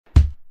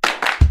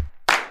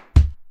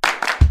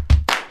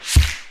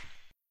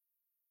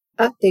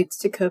Updates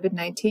to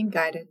COVID-19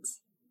 guidance.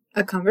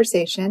 A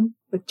conversation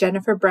with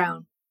Jennifer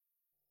Brown.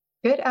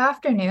 Good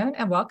afternoon,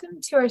 and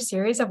welcome to our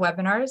series of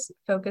webinars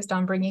focused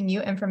on bringing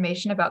you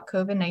information about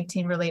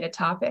COVID-19 related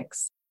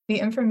topics. The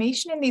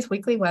information in these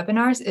weekly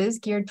webinars is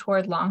geared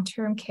toward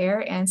long-term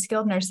care and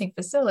skilled nursing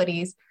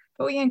facilities,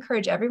 but we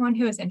encourage everyone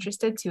who is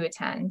interested to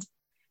attend.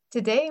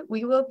 Today,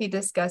 we will be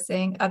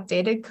discussing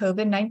updated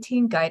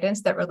COVID-19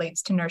 guidance that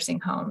relates to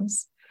nursing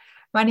homes.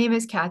 My name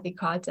is Kathy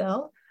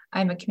Caudill.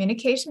 I'm a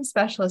communication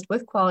specialist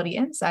with Quality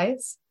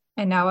Insights,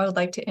 and now I would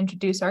like to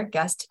introduce our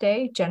guest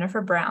today,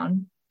 Jennifer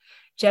Brown.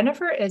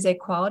 Jennifer is a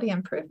quality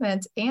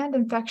improvement and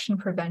infection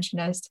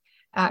preventionist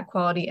at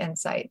Quality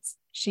Insights.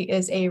 She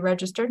is a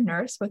registered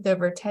nurse with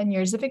over 10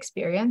 years of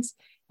experience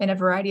in a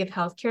variety of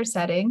healthcare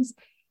settings,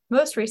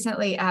 most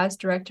recently as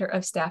Director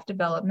of Staff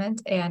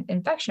Development and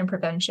Infection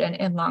Prevention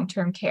in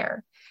long-term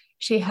care.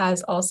 She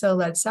has also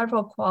led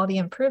several quality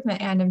improvement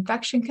and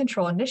infection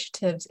control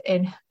initiatives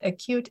in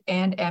acute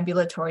and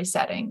ambulatory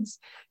settings.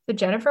 So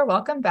Jennifer,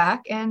 welcome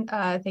back, and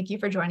thank you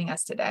for joining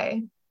us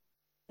today.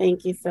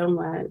 Thank you so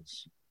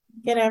much.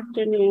 Good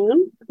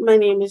afternoon. My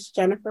name is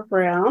Jennifer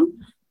Brown.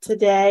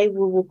 Today we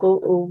will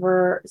go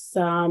over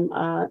some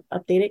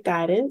updated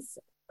guidance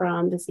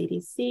from the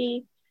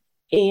CDC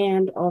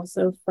and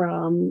also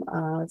from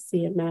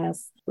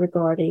CMS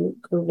regarding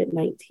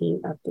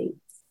COVID-19 updates.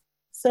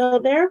 So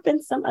there have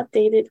been some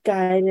updated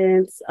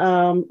guidance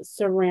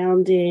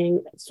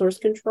surrounding source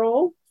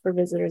control for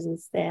visitors and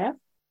staff,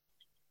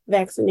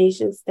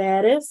 vaccination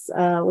status,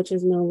 which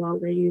is no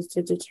longer used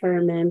to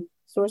determine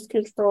source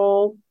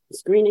control,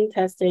 screening,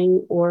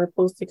 testing, or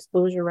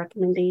post-exposure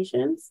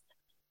recommendations.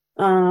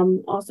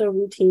 Also,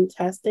 routine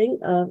testing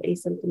of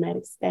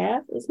asymptomatic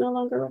staff is no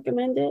longer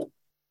recommended.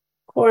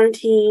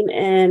 Quarantine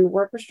and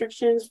work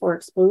restrictions for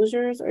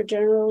exposures are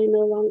generally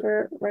no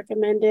longer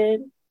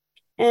recommended.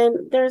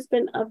 And there's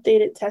been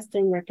updated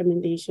testing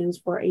recommendations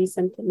for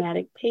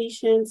asymptomatic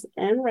patients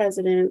and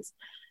residents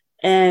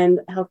and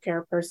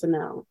healthcare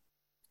personnel.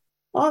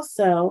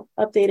 Also,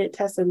 updated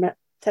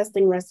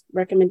testing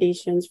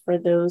recommendations for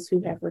those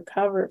who have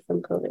recovered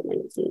from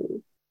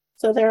COVID-19.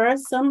 So there are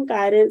some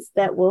guidance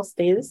that will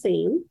stay the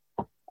same.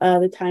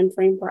 The time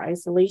frame for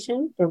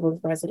isolation for both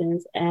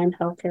residents and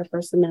healthcare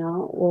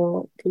personnel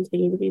will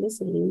continue to be the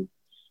same.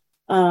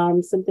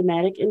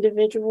 Symptomatic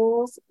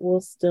individuals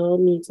will still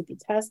need to be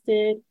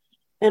tested,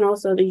 and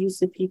also the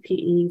use of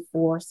PPE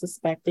for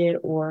suspected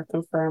or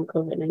confirmed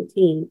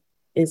COVID-19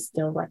 is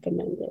still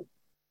recommended.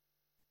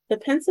 The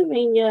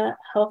Pennsylvania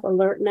Health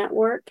Alert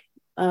Network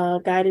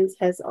guidance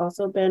has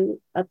also been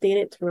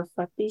updated to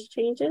reflect these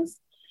changes.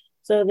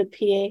 So the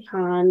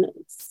PA-HON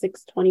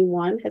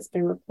 621 has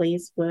been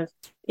replaced with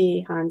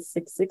PA-HON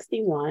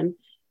 661,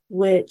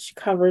 which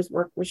covers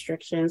work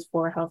restrictions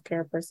for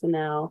healthcare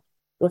personnel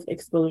with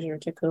exposure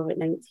to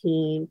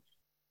COVID-19.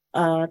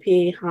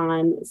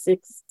 PA-HON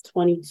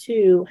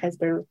 622 has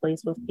been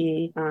replaced with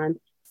PA-HON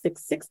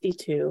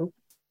 662,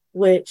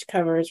 which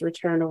covers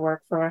return to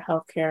work for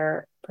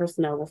healthcare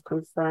personnel with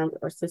confirmed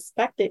or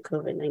suspected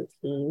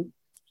COVID-19.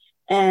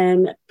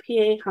 And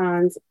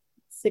PA-HONs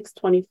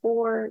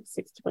 624,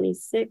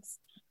 626,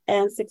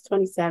 and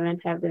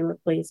 627 have been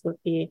replaced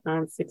with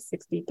PA-HON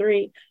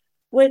 663,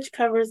 which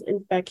covers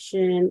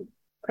infection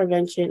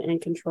prevention and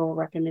control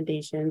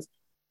recommendations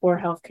for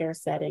healthcare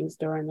settings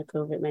during the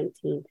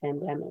COVID-19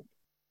 pandemic.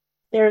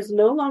 There is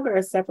no longer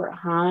a separate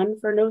HON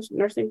for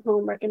nursing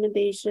home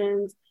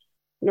recommendations.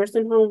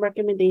 Nursing home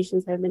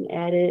recommendations have been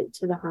added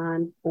to the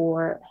HON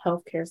for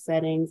healthcare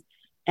settings,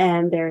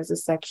 and there's a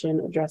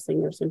section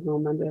addressing nursing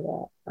home under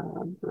that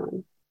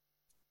HON.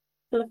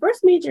 So the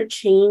first major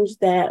change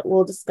that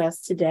we'll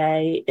discuss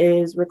today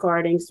is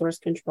regarding source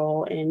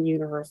control and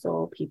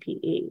universal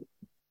PPE.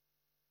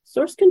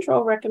 Source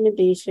control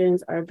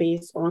recommendations are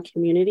based on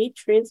community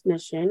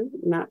transmission,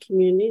 not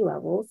community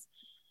levels.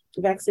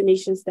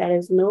 Vaccination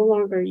status is no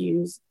longer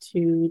used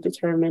to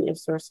determine if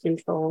source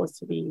control is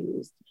to be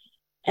used.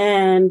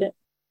 And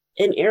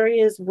in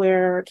areas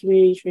where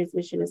community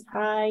transmission is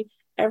high,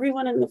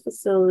 everyone in the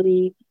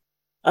facility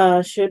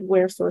should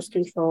wear source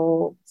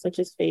control, such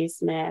as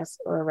face masks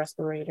or a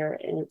respirator,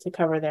 and to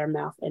cover their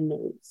mouth and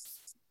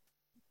nose.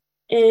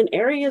 In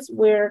areas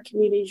where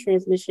community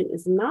transmission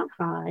is not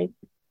high,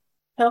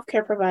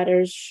 healthcare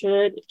providers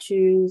can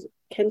choose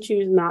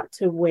not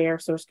to wear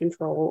source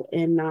control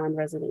in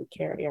non-resident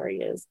care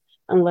areas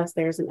unless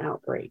there's an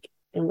outbreak,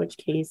 in which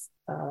case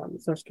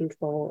source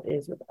control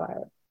is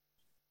required.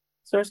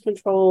 Source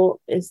control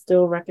is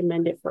still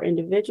recommended for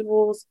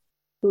individuals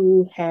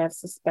who have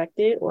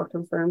suspected or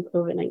confirmed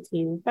COVID-19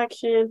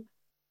 infection,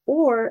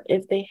 or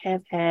if they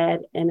have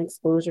had an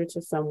exposure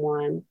to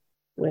someone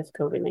with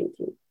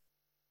COVID-19.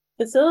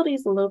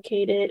 Facilities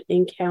located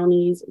in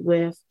counties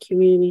with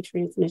community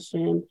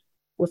transmission,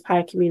 with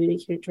high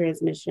community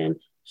transmission,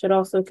 should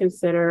also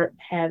consider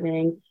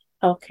having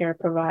healthcare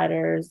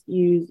providers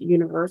use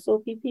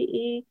universal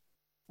PPE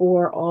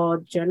for all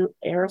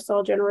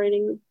aerosol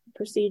generating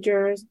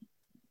procedures,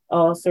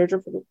 all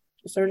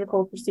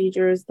surgical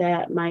procedures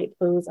that might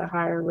pose a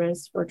higher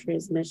risk for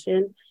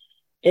transmission,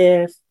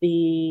 if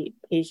the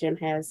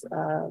patient has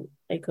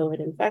a COVID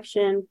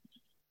infection,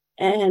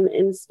 and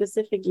in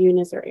specific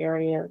units or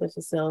area of the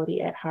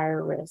facility at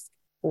higher risk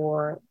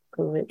for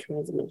COVID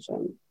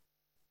transmission.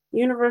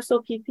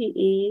 Universal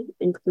PPE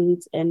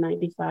includes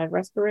N95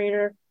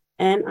 respirator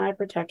and eye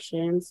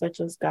protection, such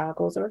as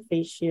goggles or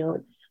face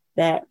shield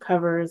that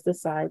covers the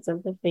sides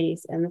of the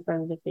face and the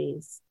front of the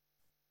face,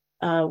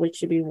 which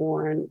should be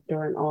worn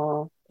during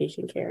all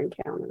patient care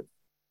encounters.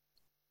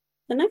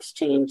 The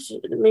next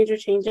major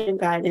change in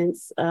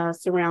guidance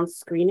surrounds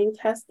screening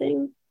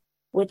testing,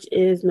 which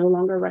is no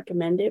longer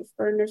recommended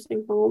for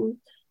nursing home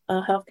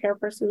healthcare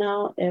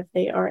personnel if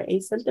they are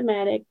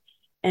asymptomatic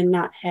and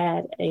not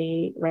had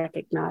a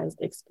recognized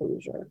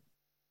exposure.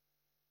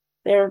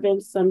 There have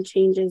been some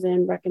changes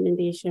in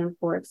recommendation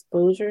for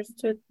exposures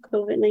to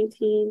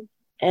COVID-19,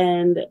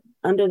 and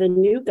under the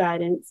new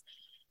guidance,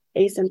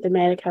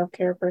 asymptomatic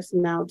healthcare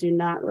personnel do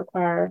not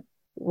require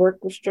work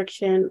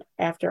restriction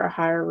after a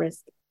higher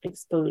risk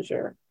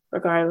exposure,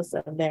 regardless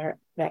of their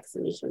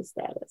vaccination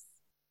status.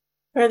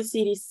 Per the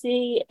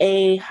CDC,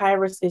 a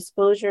high-risk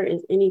exposure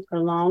is any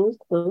prolonged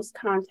close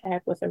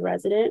contact with a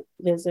resident,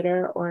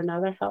 visitor, or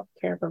another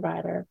healthcare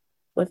provider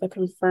with a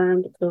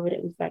confirmed COVID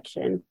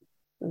infection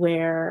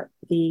where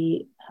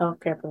the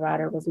healthcare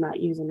provider was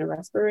not using a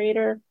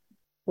respirator,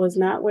 was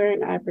not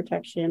wearing eye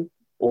protection,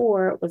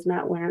 or was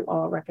not wearing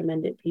all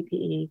recommended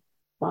PPE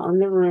while in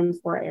the room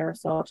for an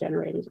aerosol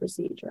generating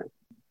procedure.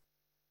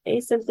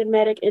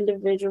 Asymptomatic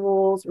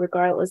individuals,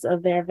 regardless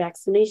of their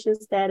vaccination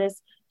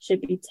status,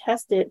 should be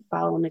tested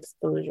following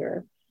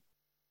exposure.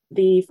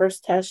 The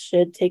first test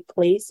should take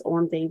place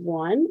on day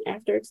 1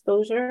 after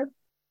exposure.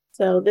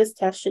 So this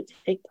test should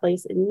take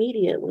place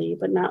immediately,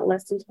 but not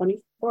less than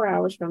 24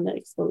 hours from the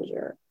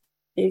exposure.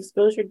 The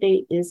exposure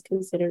date is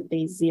considered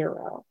day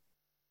 0.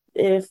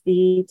 If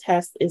the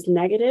test is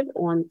negative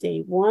on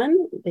day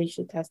 1, they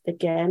should test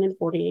again in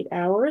 48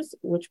 hours,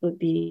 which would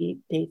be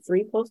day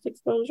 3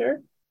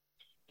 post-exposure.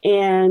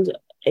 And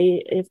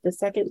if the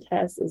second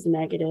test is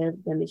negative,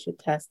 then they should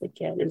test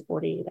again in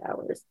 48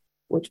 hours,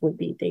 which would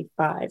be day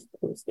 5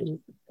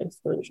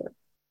 post-exposure.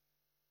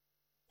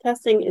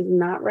 Testing is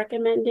not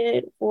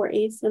recommended for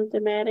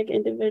asymptomatic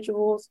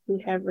individuals who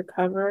have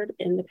recovered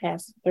in the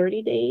past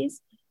 30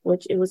 days,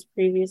 which it was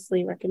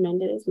previously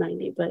recommended as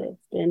 90, but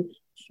it's been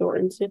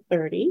shortened to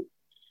 30.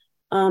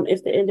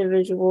 If the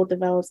individual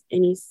develops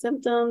any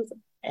symptoms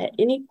at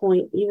any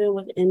point, even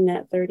within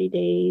that 30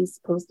 days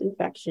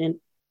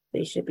post-infection,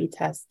 they should be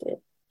tested.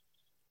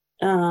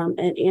 An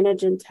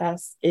antigen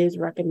test is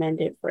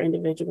recommended for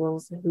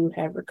individuals who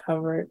have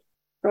recovered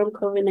from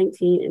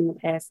COVID-19 in the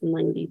past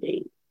 90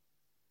 days.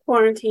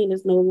 Quarantine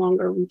is no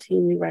longer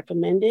routinely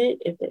recommended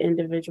if the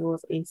individual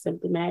is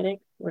asymptomatic,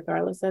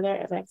 regardless of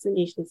their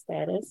vaccination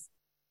status.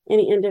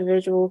 Any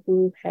individual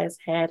who has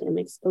had an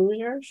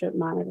exposure should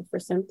monitor for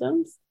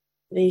symptoms.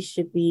 They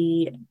should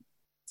be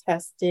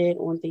tested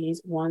on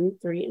days 1,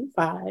 3, and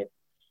 5,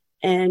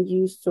 and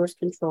use source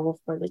control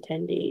for the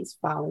 10 days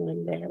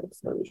following their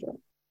exposure.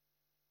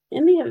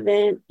 In the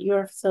event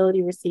your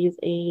facility receives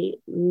a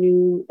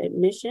new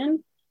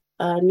admission,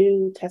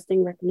 new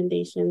testing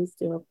recommendations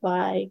to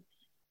apply.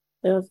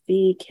 So if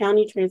the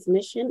county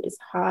transmission is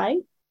high,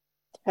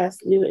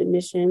 test new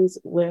admissions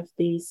with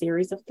the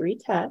series of 3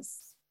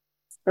 tests,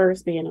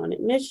 first being on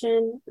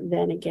admission,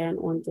 then again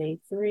on day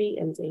 3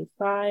 and day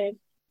 5,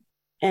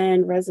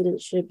 and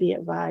residents should be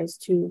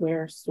advised to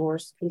wear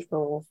source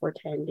control for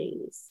 10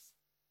 days.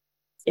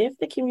 If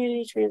the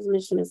community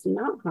transmission is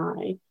not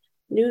high,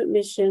 new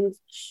admissions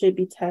should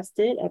be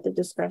tested at the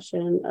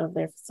discretion of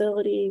their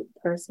facility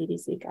per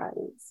CDC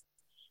guidance.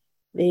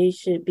 They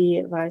should be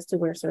advised to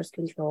wear source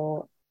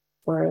control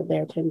for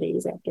their 10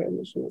 days after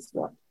admission as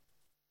well.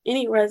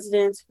 Any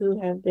residents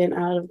who have been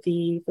out of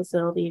the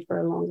facility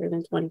for longer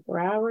than 24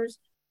 hours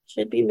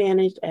should be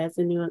managed as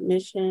a new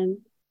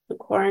admission. The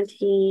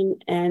quarantine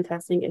and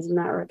testing is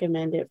not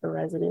recommended for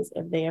residents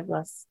if they have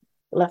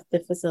left the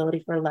facility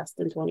for less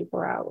than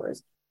 24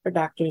 hours for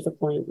doctor's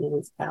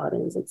appointments,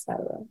 outings,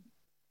 etc.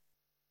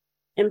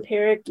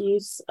 Empiric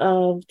use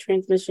of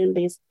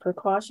transmission-based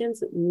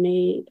precautions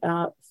may,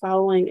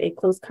 following a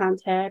close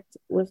contact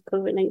with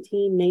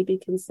COVID-19 may be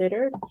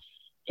considered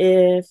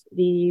if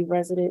the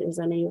resident is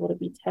unable to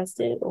be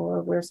tested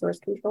or wear source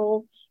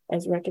control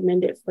as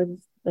recommended for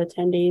the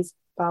 10 days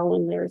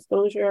following their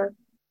exposure.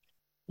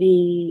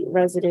 The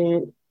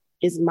resident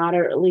is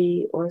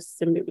moderately or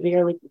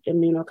severely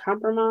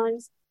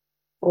immunocompromised,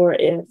 or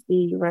if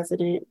the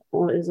resident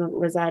is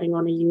residing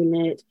on a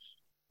unit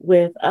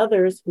with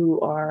others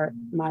who are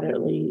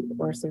moderately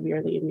or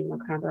severely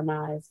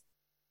immunocompromised,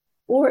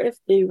 or if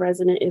the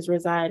resident is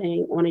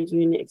residing on a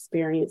unit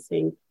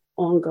experiencing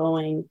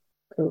ongoing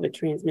COVID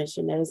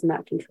transmission that is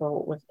not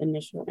controlled with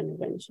initial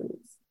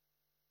interventions.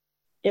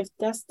 If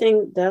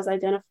testing does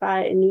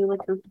identify a newly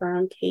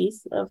confirmed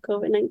case of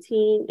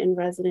COVID-19 in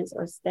residents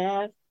or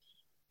staff,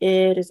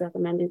 it is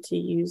recommended to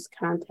use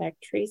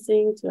contact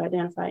tracing to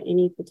identify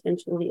any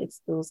potentially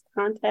exposed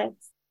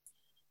contacts.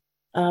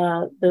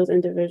 Those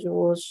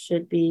individuals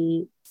should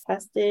be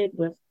tested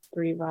with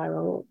 3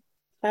 viral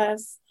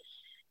tests,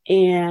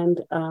 and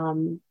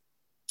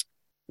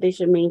they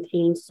should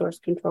maintain source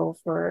control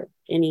for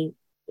any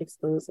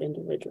exposed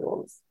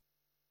individuals.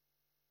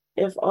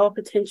 If all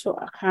potential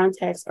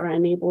contacts are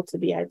unable to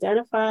be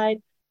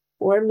identified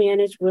or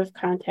managed with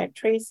contact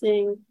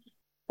tracing,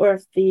 or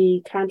if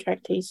the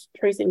contact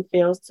tracing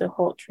fails to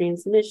halt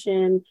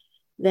transmission,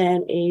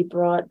 then a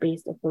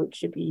broad-based approach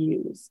should be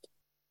used.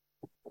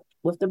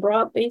 With the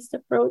broad-based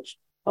approach,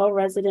 all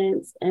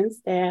residents and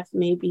staff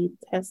may be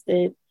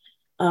tested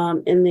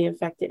in the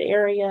affected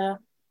area,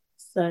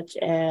 such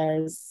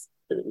as,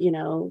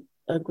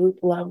 a group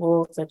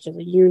level, such as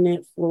a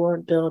unit, floor,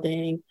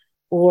 building,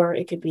 or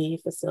it could be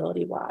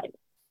facility-wide.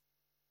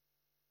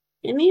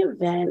 In the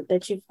event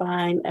that you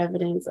find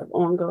evidence of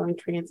ongoing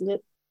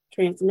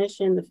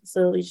transmission, the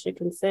facility should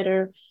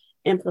consider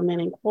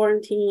implementing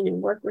quarantine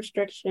and work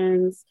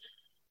restrictions,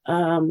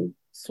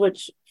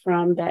 switch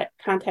from that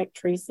contact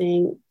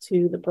tracing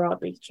to the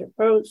broad-based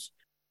approach,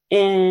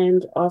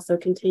 and also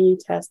continue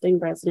testing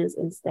residents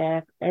and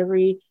staff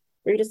every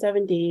 3 to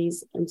 7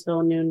 days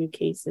until no new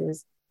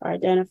cases are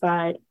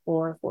identified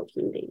for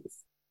 14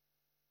 days.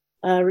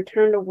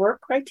 Return to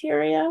work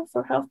criteria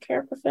for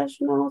healthcare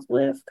professionals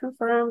with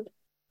confirmed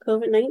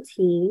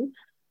COVID-19.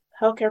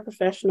 Healthcare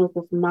professionals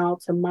with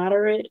mild to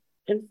moderate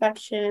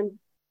infection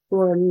who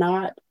are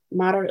not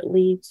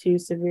moderately to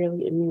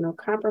severely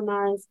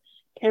immunocompromised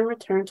can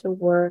return to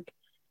work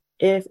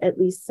if at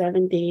least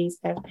 7 days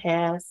have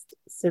passed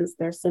since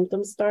their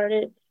symptoms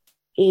started,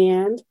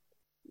 and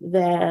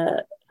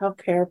the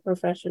healthcare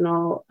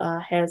professional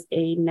has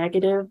a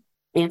negative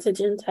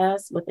antigen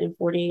test within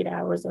 48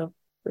 hours of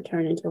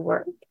returning to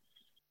work.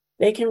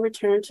 They can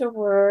return to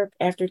work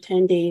after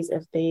 10 days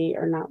if they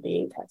are not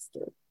being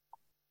tested.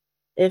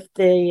 If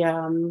the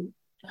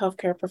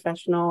healthcare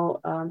professional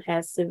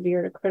has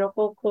severe to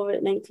critical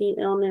COVID-19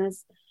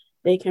 illness,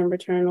 they can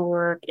return to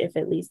work if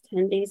at least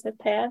 10 days have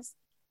passed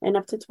and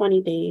up to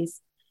 20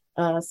 days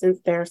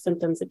since their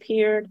symptoms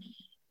appeared,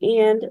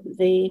 and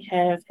they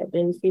have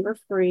been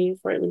fever-free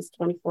for at least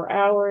 24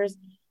 hours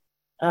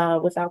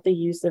without the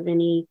use of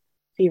any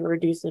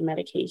fever-reducing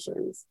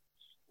medications,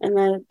 and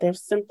that their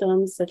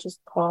symptoms such as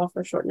cough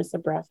or shortness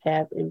of breath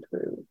have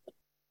improved.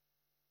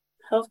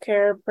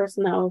 Healthcare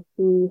personnel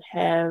who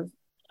have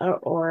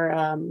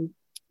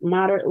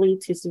moderately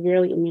to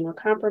severely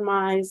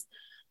immunocompromised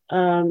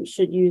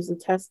should use a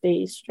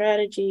test-based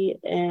strategy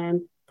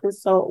and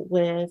consult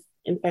with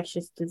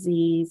infectious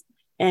disease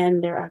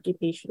and their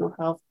occupational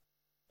health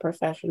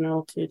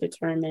professional to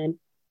determine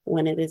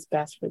when it is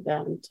best for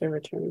them to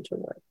return to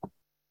work.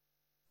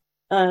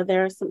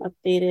 There are some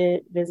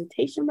updated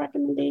visitation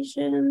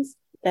recommendations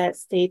that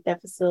state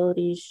that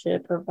facilities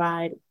should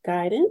provide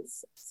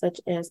guidance, such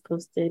as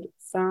posted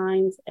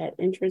signs at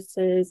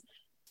entrances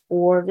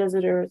for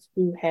visitors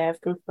who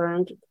have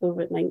confirmed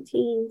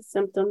COVID-19,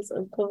 symptoms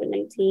of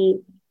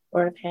COVID-19,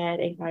 or have had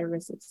a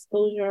high-risk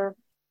exposure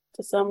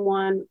to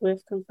someone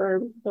with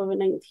confirmed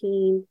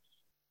COVID-19,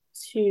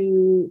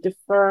 to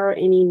defer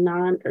any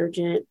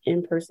non-urgent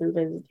in-person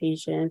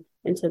visitation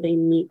until they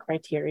meet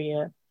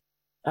criteria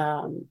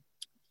to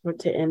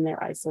end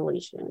their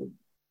isolation.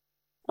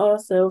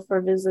 Also,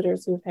 for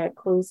visitors who've had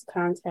close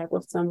contact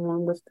with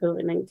someone with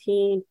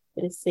COVID-19,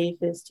 it is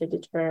safest to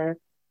defer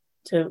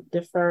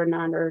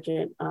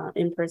non-urgent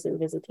in-person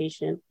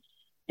visitation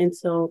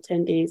until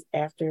 10 days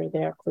after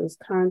their close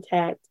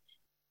contact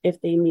if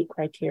they meet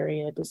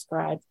criteria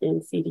described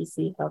in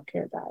CDC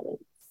healthcare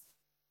guidance.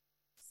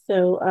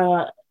 So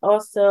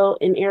also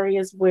in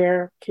areas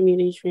where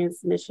community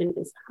transmission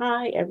is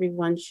high,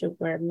 everyone should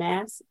wear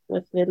masks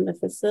within the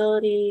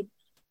facility.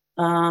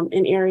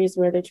 In areas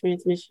where the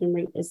transmission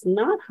rate is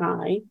not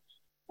high,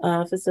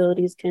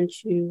 facilities can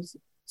choose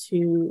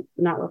to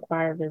not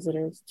require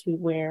visitors to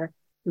wear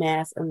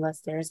masks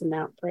unless there's an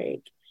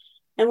outbreak.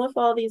 And with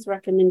all these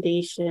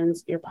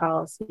recommendations, your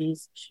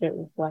policies should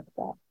reflect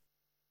that.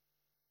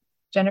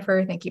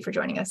 Jennifer, thank you for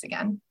joining us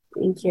again.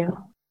 Thank you.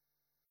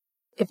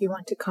 If you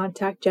want to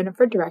contact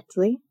Jennifer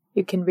directly,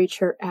 you can reach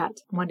her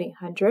at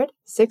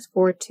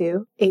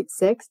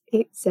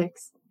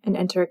 1-800-642-8686 and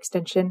enter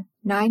extension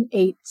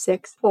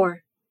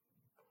 9864.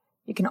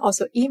 You can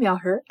also email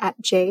her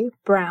at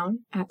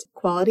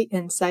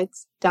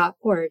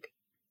jbrown@qualityinsights.org.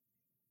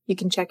 You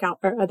can check out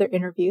our other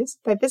interviews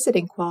by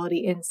visiting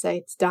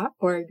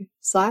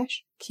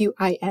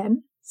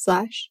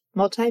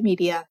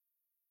qualityinsights.org/QIN/multimedia.